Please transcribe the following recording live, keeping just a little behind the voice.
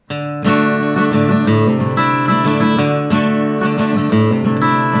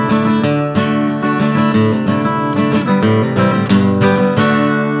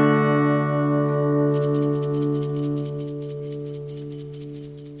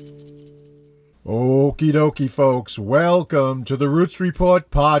Okie dokie, folks. Welcome to the Roots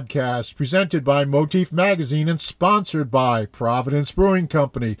Report podcast, presented by Motif Magazine and sponsored by Providence Brewing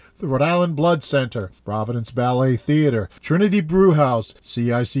Company, the Rhode Island Blood Center, Providence Ballet Theater, Trinity Brewhouse,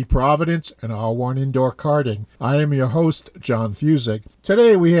 CIC Providence, and R1 Indoor Karting. I am your host, John Fusig.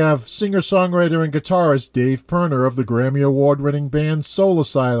 Today we have singer-songwriter and guitarist Dave Pirner of the Grammy Award-winning band Soul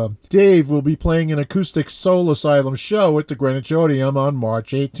Asylum. Dave will be playing an acoustic Soul Asylum show at the Greenwich Odeum on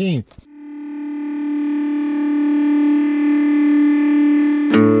March 18th.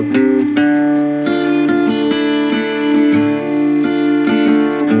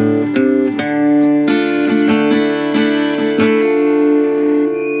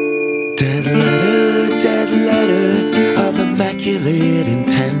 Dead letter of immaculate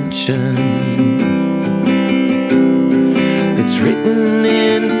intention. It's written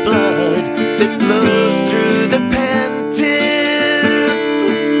in blood that flows through the pen tip.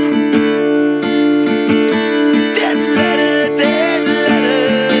 Dead letter,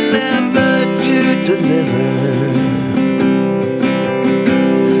 never to deliver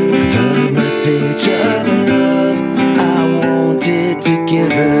the message of love I wanted to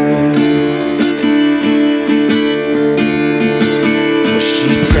give her.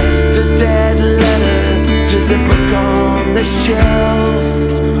 On the shelf,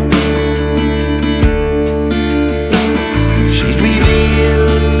 she'd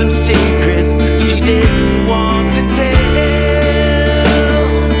revealed some secrets she didn't want to tell.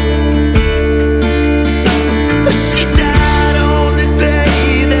 She died on the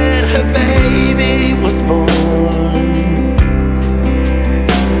day that her baby was born,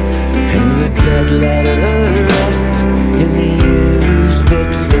 and the dead letter rests in the used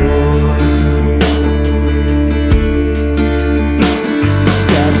bookstore.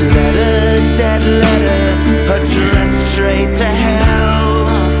 Dead letter, addressed straight to hell.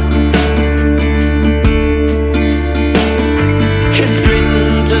 It's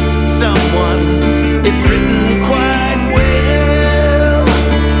written to someone, it's written quite well.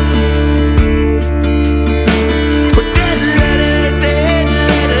 But dead letter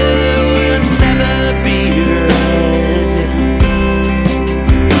will never be read.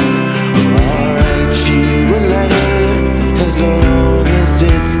 I'll write you a letter as long as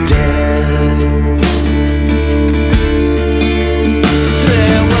it's dead.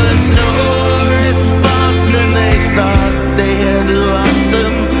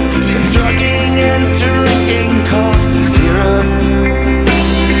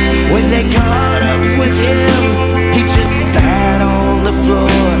 They caught up with him, he just sat on the floor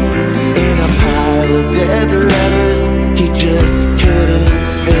in a pile of dead letters he just couldn't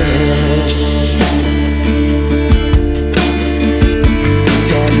finish.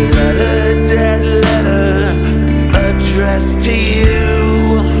 Dead letter, addressed to you.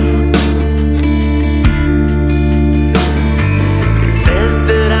 It says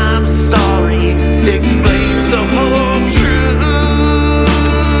that I'm sorry, explains the whole truth.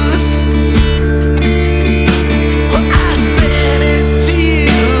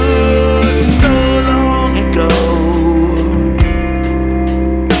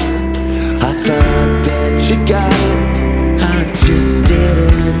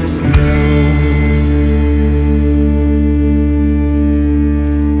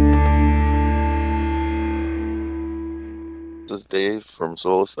 This is Dave from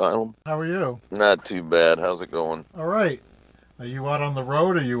Soul Asylum. How are you? Not too bad. How's it going? All right. Are you out on the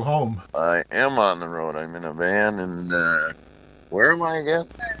road or are you home? I am on the road. I'm in a van and where am I again?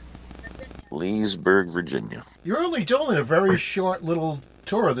 Leesburg, Virginia. You're only doing a very short little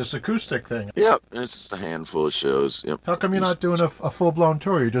tour of this acoustic thing. Yep, it's just a handful of shows. Yep. How come you're not doing a full-blown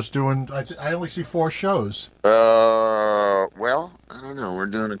tour? You're just doing, I only see 4 shows. Well, I don't know.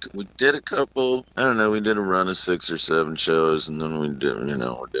 We did a couple, I don't know, we did a run of 6 or 7 shows, and then we did, we're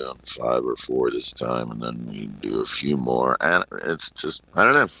doing 5 or 4 this time, and then we do a few more, and it's just, I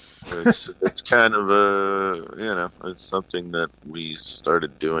don't know. It's kind of it's something that we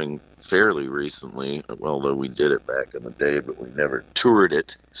started doing fairly recently, although we did it back in the day, but we never toured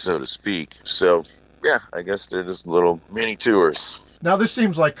it, so to speak. So, yeah, I guess they're just little mini tours. Now, this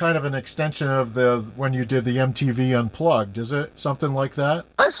seems like kind of an extension of when you did the MTV Unplugged. Is it something like that?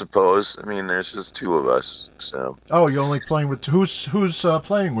 I suppose. I mean, there's just 2 of us, so. Oh, you're only playing with who's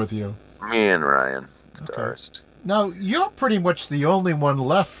playing with you? Me and Ryan, guitarist. Okay. Now, you're pretty much the only one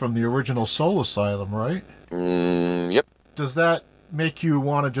left from the original Soul Asylum, right? Yep. Does that make you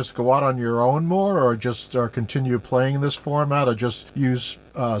want to just go out on your own more, or just continue playing in this format, or just use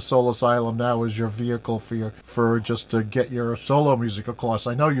Soul Asylum now as your vehicle for just to get your solo music? Of course,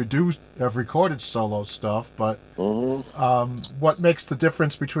 I know you have recorded solo stuff, but what makes the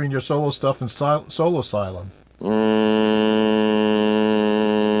difference between your solo stuff and Soul Asylum?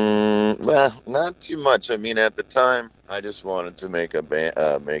 Well, not too much. I mean, at the time, I just wanted to make a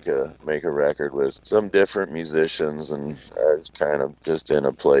make a record with some different musicians, and I was kind of just in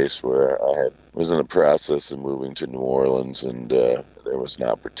a place where was in the process of moving to New Orleans, and there was an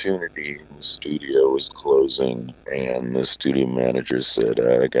opportunity. The studio was closing, and the studio manager said,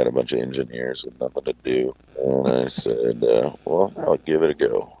 "I got a bunch of engineers with nothing to do," and I said, "Well, I'll give it a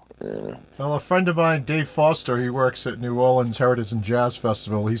go." Yeah. Well, a friend of mine, Dave Foster, he works at New Orleans Heritage and Jazz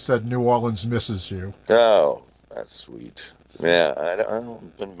Festival. He said New Orleans misses you. Oh, that's sweet. Yeah, I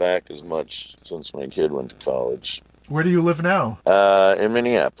haven't been back as much since my kid went to college. Where do you live now? In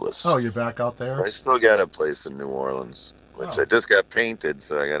Minneapolis. Oh, you're back out there? I still got a place in New Orleans, which I just got painted,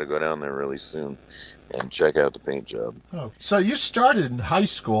 so I got to go down there really soon and check out the paint job. Oh, so you started in high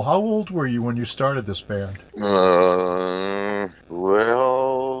school. How old were you when you started this band?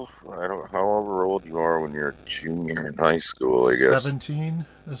 Well, I don't know however old you are when you're a junior in high school, I guess. 17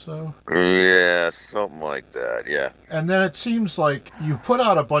 or so? Yeah, something like that, yeah. And then it seems like you put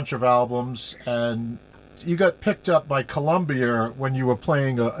out a bunch of albums, and you got picked up by Columbia when you were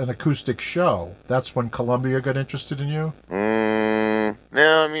playing an acoustic show. That's when Columbia got interested in you?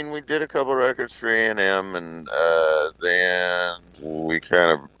 No, I mean, we did a couple records for A&M, and then we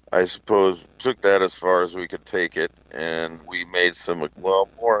kind of, I suppose, took that as far as we could take it, and we made some,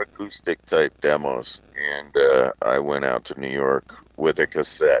 more acoustic-type demos, and I went out to New York with a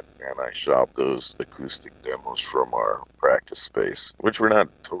cassette, and I shopped those acoustic demos from our practice space, which were not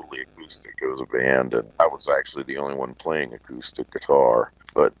totally acoustic. It was a band, and I was actually the only one playing acoustic guitar,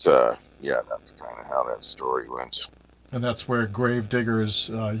 but yeah, that's kind of how that story went. And that's where Gravediggers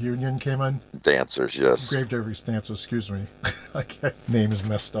Union came in? Dancers, yes. Gravediggers Dancers, excuse me. Name is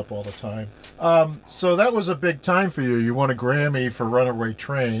messed up all the time. So that was a big time for you. You won a Grammy for Runaway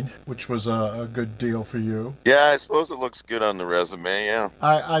Train, which was a good deal for you. Yeah, I suppose it looks good on the resume, yeah.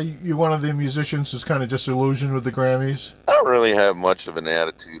 You one of the musicians who's kind of disillusioned with the Grammys? I don't really have much of an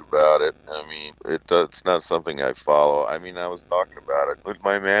attitude about it. I mean, it's not something I follow. I mean, I was talking about it with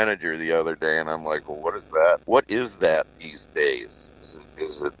my manager the other day, and I'm like, well, what is that? What is that these days? Is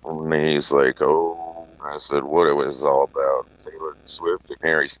it? And he's like, oh. I said, what it was all about? Taylor Swift and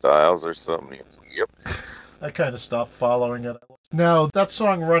Harry Styles or something? He was like, yep. I kind of stopped following it. Now, that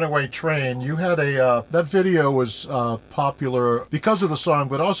song Runaway Train, you had that video was popular because of the song,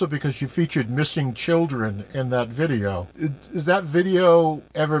 but also because you featured missing children in that video. Is that video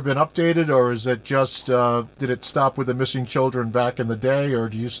ever been updated, or is it just, did it stop with the missing children back in the day, or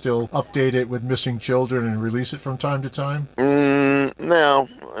do you still update it with missing children and release it from time to time? No,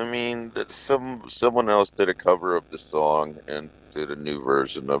 I mean, someone else did a cover of the song and did a new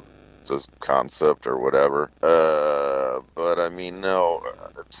version of the concept or whatever. But I mean, no,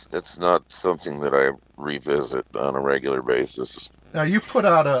 it's not something that I revisit on a regular basis. Now, you put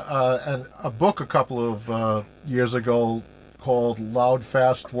out a book a couple of years ago called Loud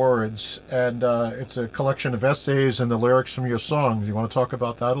Fast Words, and it's a collection of essays and the lyrics from your songs. You want to talk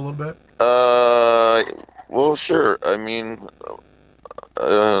about that a little bit? Well, sure. I mean,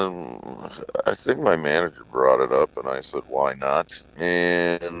 I think my manager brought it up, and I said, why not?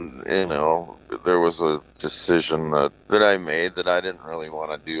 And, you know, there was a decision that I made that I didn't really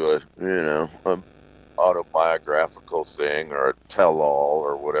want to do a autobiographical thing or a tell-all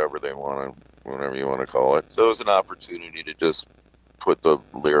or whatever you want to call it. So it was an opportunity to just put the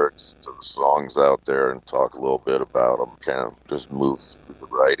lyrics to the songs out there and talk a little bit about them, kind of just move through the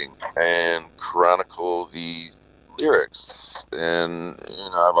writing and chronicle the lyrics. And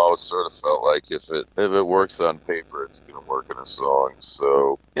I've always sort of felt like if it works on paper, it's going to work in a song.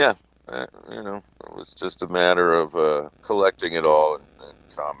 So yeah, it was just a matter of collecting it all and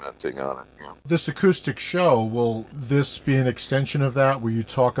commenting on it. Yeah. This acoustic show, will this be an extension of that, where you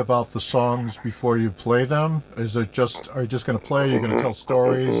talk about the songs before you play them? Are you just going to play? Are you going to tell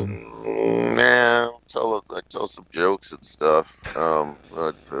stories? Nah, I tell some jokes and stuff.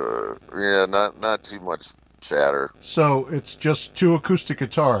 But yeah, not too much chatter. So it's just two acoustic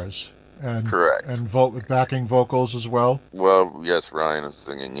guitars, and correct, and backing vocals as well. Well, yes, Ryan is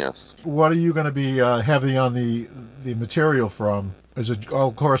singing. Yes. What are you going to be heavy on the material from? Is it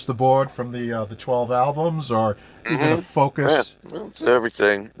all across the board from the 12 albums, or are you going to focus? Yeah, it's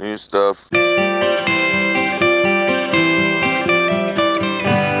everything, new stuff.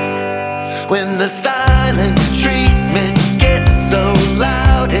 When the silent treatment gets so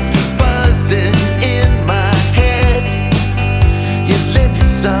loud, it's buzzing in my head. Your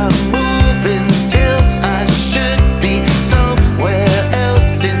lips are moving, tells I should be somewhere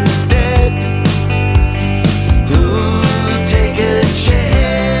else instead. Ooh, take a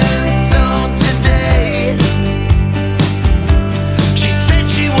chance on today. She said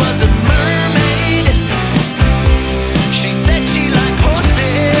she was a mermaid. She said she liked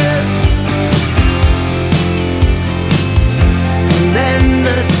horses. And then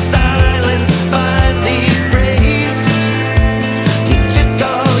the silence finally breaks. You took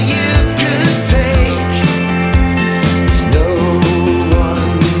all you could take. There's no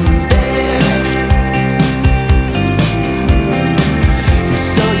one there. And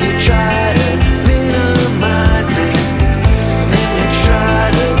so you try to minimize it, then you try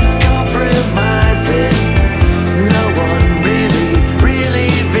to compromise it. No one really,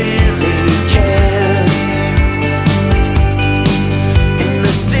 really, really cares. In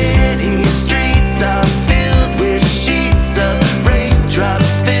the city, streets are filled with sheets of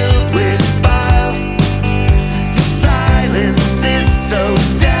raindrops filled with bile. The silence is so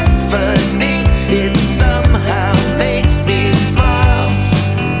deafening, it somehow makes me smile.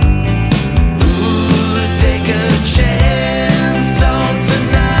 Ooh, take a chance on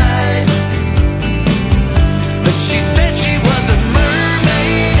tonight. But she said she was a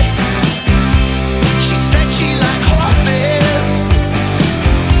mermaid. She said she liked horses.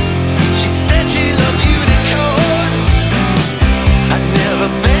 She said she loved unicorns. I'd never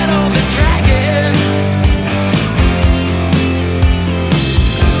bet on the dragon.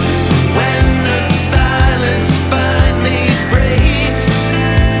 When the silence finally breaks,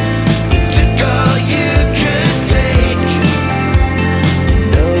 you took all you could take.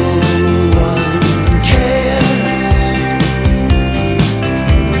 No one cares.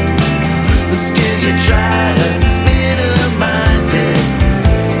 Still you try to minimize it,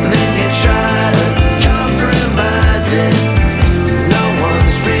 then you try to compromise it. No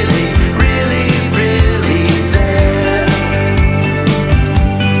one's really, really, really there.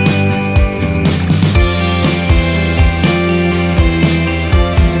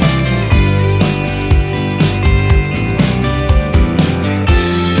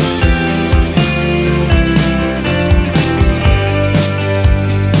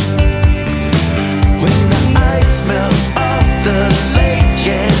 When the ice melts off the lake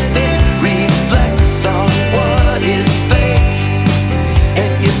and it reflects on what is fake,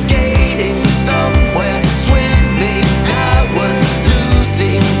 and you're skating somewhere, swimming, I was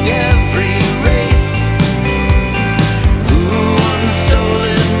losing every race. Ooh, one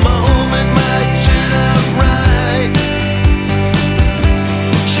stolen moment might turn out right.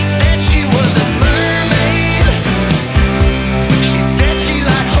 She said she was a mermaid. She said she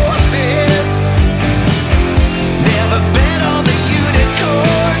liked horses. Never bet on the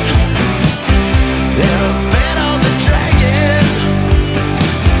unicorn. Never bet on the dragon.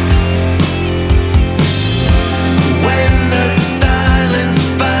 When the silence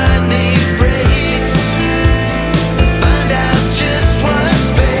finally breaks, find out just what's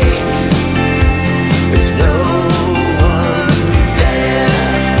fake. There's no one there.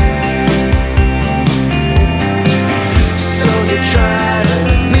 So you try to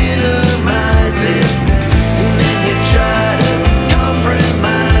minimize it, and then you try to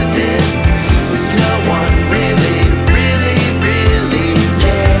compromise it. There's no one really, really, really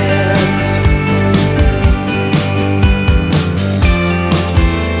cares.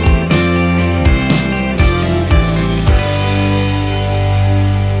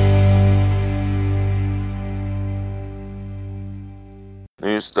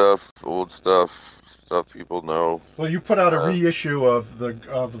 New stuff, old stuff, stuff people know. Well, you put out a reissue of the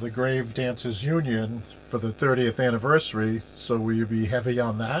Grave Dancers Union for the 30th anniversary, so will you be heavy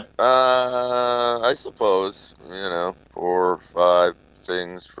on that? I suppose, 4 or 5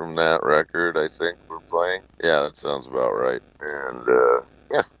 things from that record I think we're playing. Yeah, that sounds about right. And,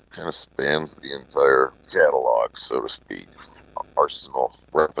 yeah, kind of spans the entire catalog, so to speak. Arsenal,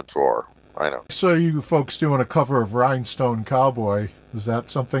 repertoire. I know. So you folks doing a cover of Rhinestone Cowboy. Is that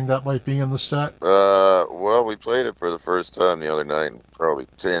something that might be in the set? Well, we played it for the first time the other night in probably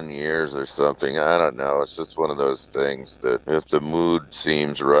 10 years or something. I don't know. It's just one of those things that if the mood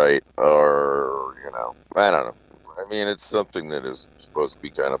seems right or, I don't know. I mean, it's something that is supposed to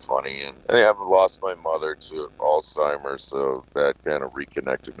be kind of funny. And I have lost my mother to Alzheimer's, so that kind of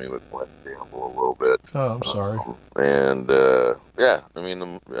reconnected me with Glenn Campbell a little bit. Oh, I'm sorry. And, yeah, I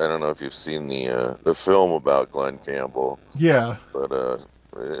mean, I don't know if you've seen the film about Glenn Campbell. Yeah. But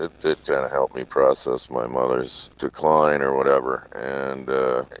it did kind of help me process my mother's decline or whatever. And,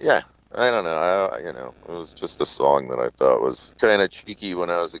 yeah, I don't know. It was just a song that I thought was kind of cheeky when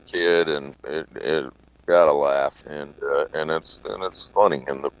I was a kid, and it got a laugh, and it's funny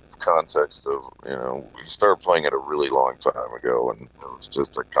in the context of we started playing it a really long time ago, and it was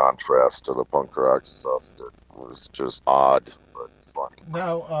just a contrast to the punk rock stuff that was just odd but funny.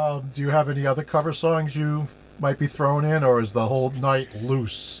 Now, do you have any other cover songs you might be throwing in, or is the whole night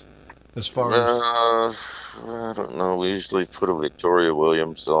loose as far as... I don't know. We usually put a Victoria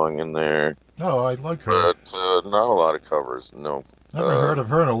Williams song in there, Oh, I like her. but not a lot of covers. No. I haven't heard of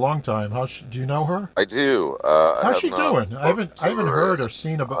her in a long time. Do you know her? I do. I How's have she not doing? I haven't spoken to heard her. or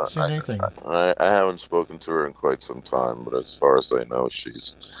seen anything. I haven't spoken to her in quite some time, but as far as I know,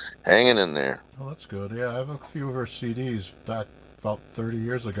 she's hanging in there. Oh, that's good. Yeah, I have a few of her CDs back about 30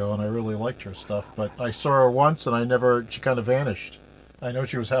 years ago, and I really liked her stuff. But I saw her once, and she kind of vanished. I know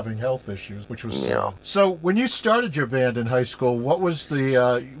she was having health issues, which was sad. Yeah. So, when you started your band in high school, what was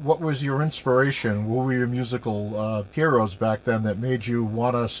your inspiration? What were your musical heroes back then that made you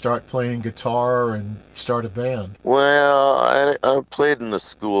want to start playing guitar and start a band? Well, I played in the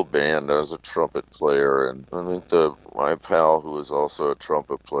school band. I was a trumpet player, and I think my pal, who was also a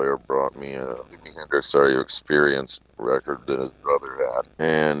trumpet player, brought me a Jimi Hendrix Are You Experienced record that his brother had,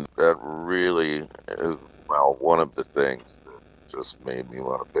 and that really is, well, one of the things that just made me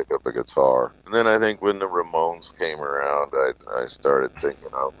want to pick up a guitar. And then I think when the Ramones came around, I started thinking,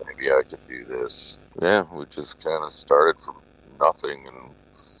 oh, maybe I could do this. Yeah, we just kind of started from nothing and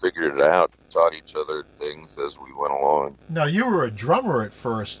figured it out, taught each other things as we went along. Now, you were a drummer at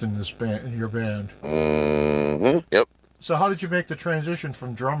first in your band. Mm-hmm. Yep. So how did you make the transition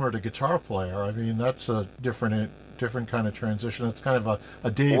from drummer to guitar player? I mean, that's a different kind of transition. It's kind of a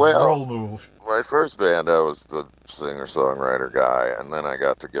Dave Grohl move. My first band, I was the singer-songwriter guy, and then I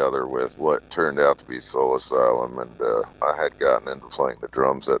got together with what turned out to be Soul Asylum, and I had gotten into playing the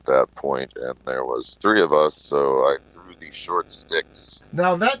drums at that point, and there was three of us, so I threw these short sticks.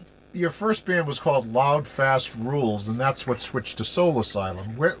 Now your first band was called Loud Fast Rules, and that's what switched to Soul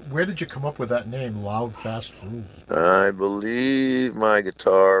Asylum. Where did you come up with that name, Loud Fast Rules? I believe my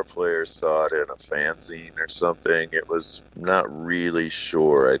guitar player saw it in a fanzine or something. It was not really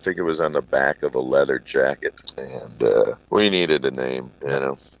sure. I think it was on the back of a leather jacket, and we needed a name,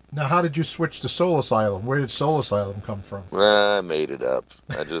 Now, how did you switch to Soul Asylum? Where did Soul Asylum come from? I made it up.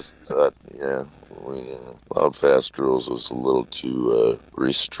 I just thought, Loud Fast Rules was a little too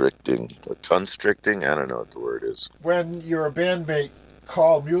restricting. Constricting? I don't know what the word is. When your bandmate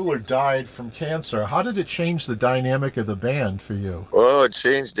Carl Mueller died from cancer, how did it change the dynamic of the band for you? Oh, it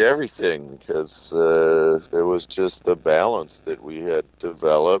changed everything because it was just the balance that we had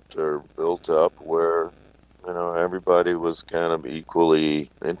developed or built up where, everybody was kind of equally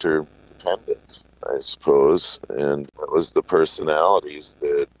interdependent, I suppose. And it was the personalities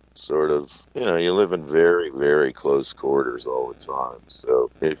that sort of, you live in very, very close quarters all the time. So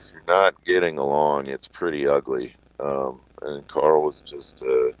if you're not getting along, it's pretty ugly. And Carl was just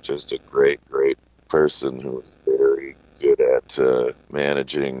a great, great person who was very good at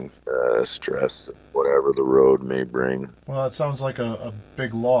managing stress and whatever the road may bring. Well, it sounds like a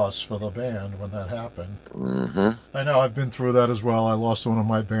big loss for the band when that happened. Mm-hmm. I know, I've been through that as well. I lost one of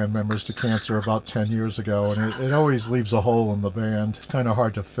my band members to cancer about 10 years ago, and it always leaves a hole in the band. It's kind of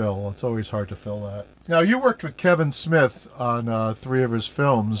hard to fill. It's always hard to fill that. Now, you worked with Kevin Smith on 3 of his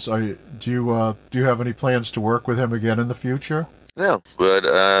films. Do you have any plans to work with him again in the future? No, but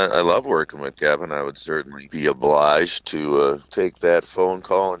I love working with Kevin. I would certainly be obliged to take that phone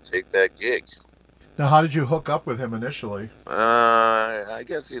call and take that gig. Now, how did you hook up with him initially? I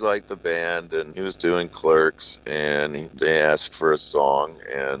guess he liked the band, and he was doing Clerks, and they asked for a song,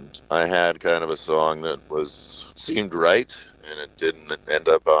 and I had kind of a song that seemed right, and it didn't end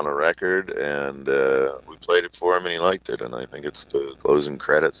up on a record, and we played it for him, and he liked it, and I think it's the closing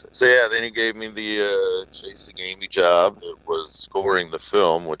credits. So yeah, then he gave me the Chasing Amy job. It was scoring the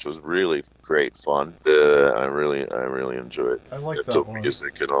film, which was really great fun. I really enjoyed I like that the one.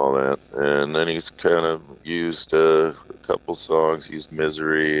 music and all that. And then he's kind of used a couple songs. He used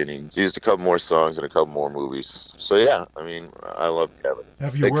Misery, and he's used a couple more songs in a couple more movies. So yeah, I mean, I love Kevin.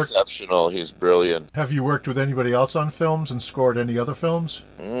 Have you worked? Exceptional. He's brilliant. Have you worked with anybody else on films and scored any other films?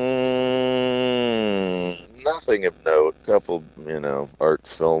 Nothing of note. A couple, art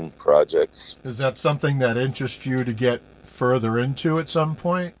film projects. Is that something that interests you to get further into at some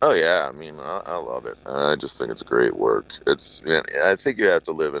point? Oh yeah, I mean, I love it. I just think it's great work. I think you have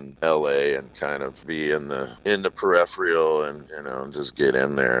to live in LA and kind of be in the peripheral and just get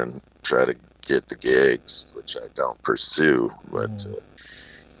in there and try to get the gigs, which I don't pursue, but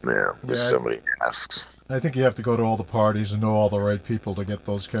if somebody asks. I think you have to go to all the parties and know all the right people to get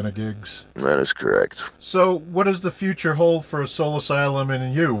those kind of gigs. That is correct. So what does the future hold for Soul Asylum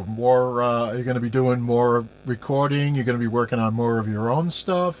and you? More, are you going to be doing more recording? You're going to be working on more of your own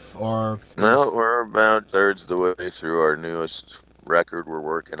stuff? Or No, we're about thirds of the way through our newest record we're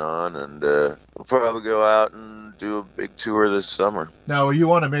working on, and we'll probably go out and do a big tour this summer. Now, are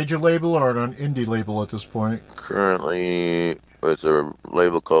you on a major label or on an indie label at this point? Currently with a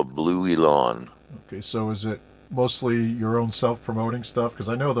label called Blue Elon. Okay, so is it mostly your own self-promoting stuff? Because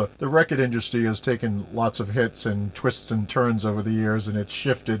I know the record industry has taken lots of hits and twists and turns over the years, and it's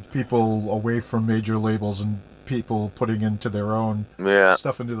shifted people away from major labels and people putting into their own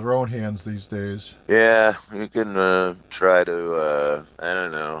stuff into their own hands these days. Yeah, you can try to, I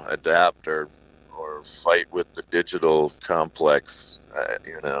don't know, adapt or fight with the digital complex. I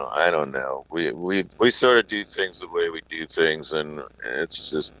don't know. We sort of do things the way we do things, and it's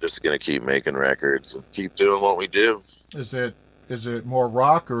just going to keep making records and keep doing what we do. Is it more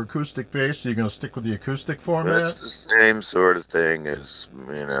rock or acoustic based? Are you going to stick with the acoustic format? It's the same sort of thing as,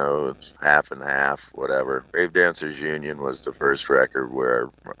 it's half and half, whatever. Grave Dancers Union was the first record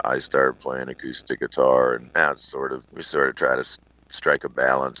where I started playing acoustic guitar, and now we sort of try to strike a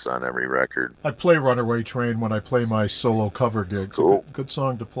balance on every record. I play Runaway Train when I play my solo cover gigs. Cool. Good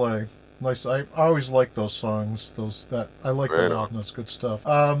song to play. Nice. I always like those songs. I like that album. That's good stuff.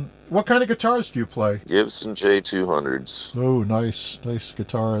 What kind of guitars do you play? Gibson J200s. Oh, nice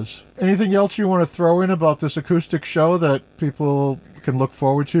guitars. Anything else you want to throw in about this acoustic show that people can look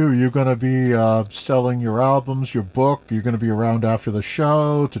forward to? Are you going to be selling your albums, your book? Are you going to be around after the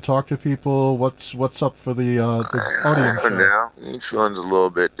show to talk to people? What's up for the audience I don't know. Each one's a little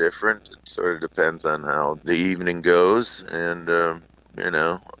bit different. It sort of depends on how the evening goes, and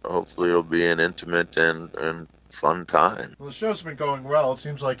hopefully it'll be an intimate and fun time. Well, the show's been going well. It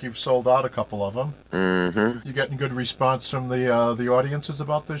seems like you've sold out a couple of them. Mm-hmm. You getting good response from the audiences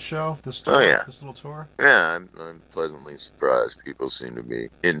about this show, this tour, this little tour? Yeah, I'm pleasantly surprised. People seem to be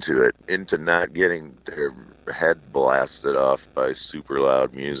into it, into not getting their head blasted off by super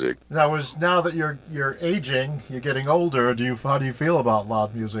loud music. Now that you're aging, you're getting older. How do you feel about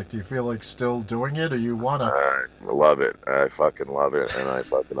loud music? Do you feel like still doing it, or you wanna? I love it. I fucking love it, and I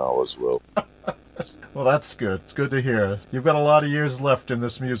fucking always will. Well, that's good. It's good to hear. You've got a lot of years left in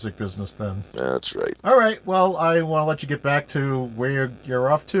this music business then. That's right. All right. Well, I want to let you get back to where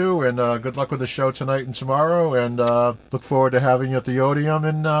you're off to, and good luck with the show tonight and tomorrow, and look forward to having you at the Odeum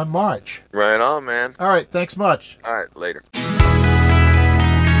in March. Right on, man. All right. Thanks much. All right. Later. Here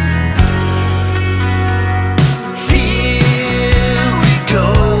we go.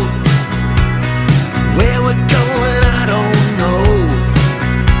 Where we're going, I don't know.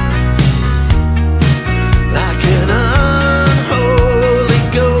 An unholy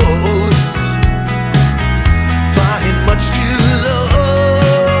ghost, flying much too low.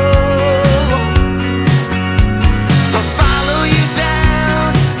 I'll follow you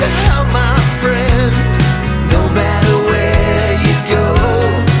down to hell, my friend, no matter where you go.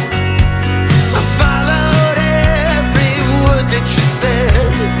 I followed every word that you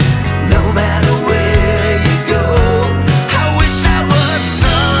said, no matter where you go. I wish I was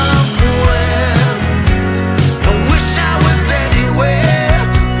somewhere, I wish I was anywhere.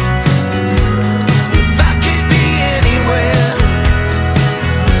 If I could be anywhere,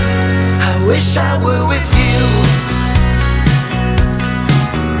 I wish I were with you.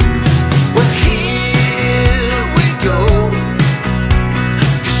 Well, here we go,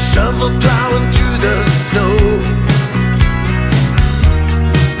 shovel plowing through the snow,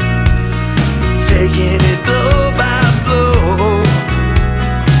 taking it blow by blow.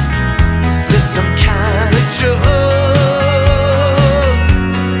 Is this some kind of joke?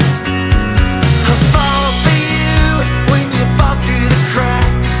 I fall for you when you fall through the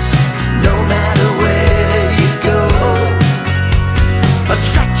cracks, no matter where you go. I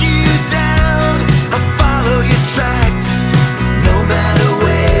track you down, I follow your tracks, no matter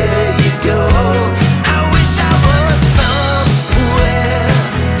where you go.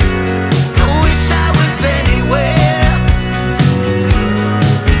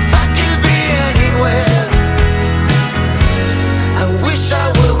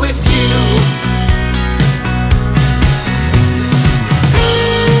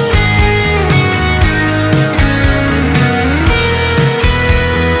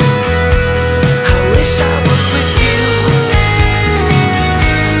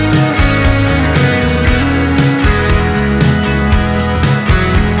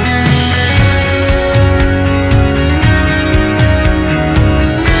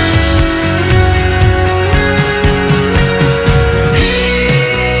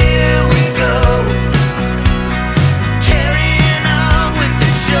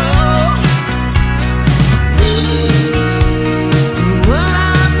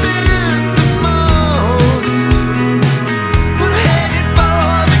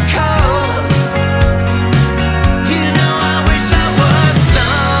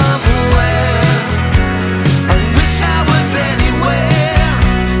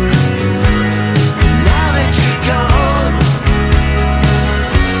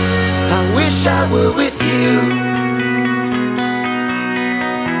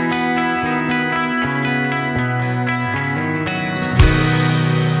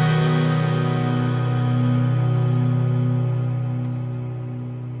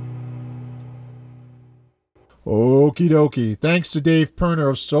 Okie dokie. Thanks to Dave Pirner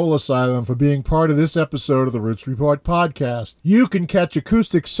of Soul Asylum for being part of this episode of the Roots Report podcast. You can catch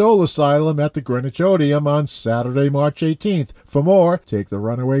Acoustic Soul Asylum at the Greenwich Odeum on Saturday, March 18th. For more, take the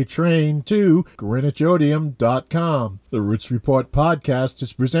runaway train to greenwichodeum.com. The Roots Report podcast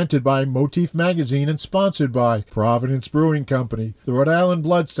is presented by Motif Magazine and sponsored by Providence Brewing Company, the Rhode Island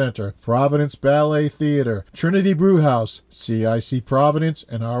Blood Center, Providence Ballet Theater, Trinity Brewhouse, CIC Providence,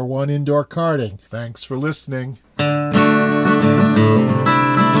 and R1 Indoor Karting. Thanks for listening.